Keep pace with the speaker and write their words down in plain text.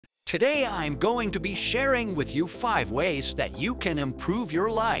Today I'm going to be sharing with you 5 ways that you can improve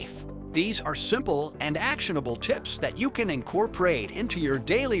your life. These are simple and actionable tips that you can incorporate into your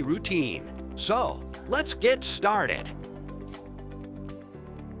daily routine. So, let's get started.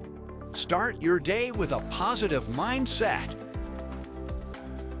 Start your day with a positive mindset.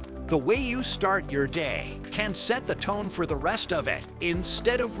 The way you start your day can set the tone for the rest of it.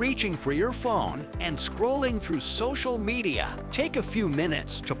 Instead of reaching for your phone and scrolling through social media, take a few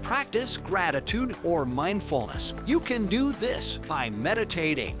minutes to practice gratitude or mindfulness. You can do this by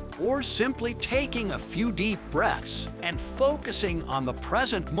meditating or simply taking a few deep breaths and focusing on the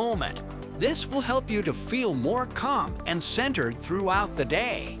present moment. This will help you to feel more calm and centered throughout the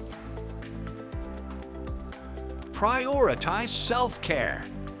day. Prioritize self-care.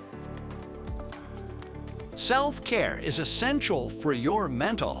 Self-care is essential for your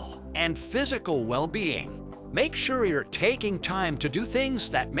mental and physical well-being. Make sure you're taking time to do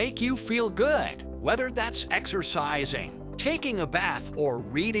things that make you feel good, whether that's exercising, taking a bath, or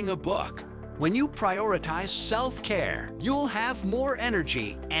reading a book. When you prioritize self-care, you'll have more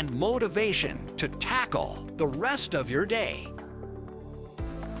energy and motivation to tackle the rest of your day.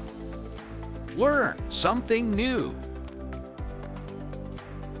 Learn something new.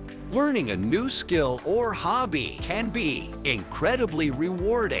 Learning a new skill or hobby can be incredibly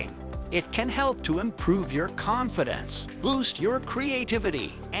rewarding. It can help to improve your confidence, boost your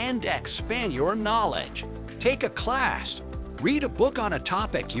creativity, and expand your knowledge. Take a class, read a book on a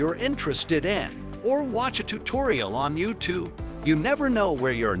topic you're interested in, or watch a tutorial on YouTube. You never know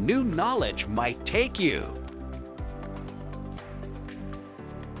where your new knowledge might take you.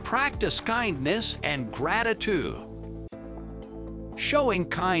 Practice kindness and gratitude. Showing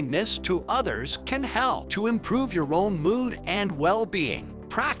kindness to others can help to improve your own mood and well-being.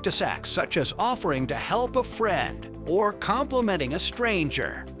 Practice acts such as offering to help a friend or complimenting a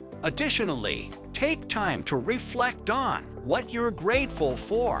stranger. Additionally, take time to reflect on what you're grateful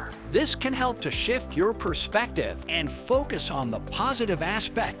for. This can help to shift your perspective and focus on the positive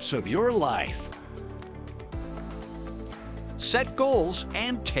aspects of your life. Set goals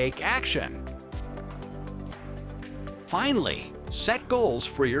and take action. Finally, set goals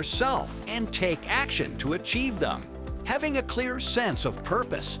for yourself and take action to achieve them. Having a clear sense of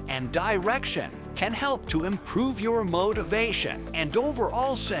purpose and direction can help to improve your motivation and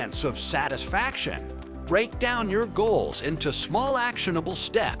overall sense of satisfaction. Break down your goals into small actionable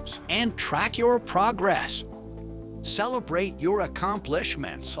steps and track your progress. Celebrate your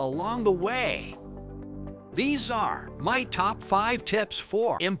accomplishments along the way. These are my top 5 tips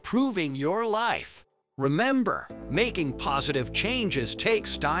for improving your life. Remember, making positive changes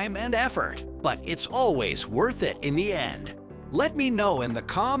takes time and effort, but it's always worth it in the end. Let me know in the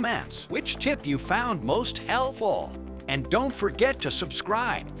comments which tip you found most helpful. And don't forget to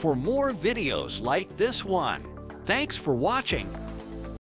subscribe for more videos like this one. Thanks for watching.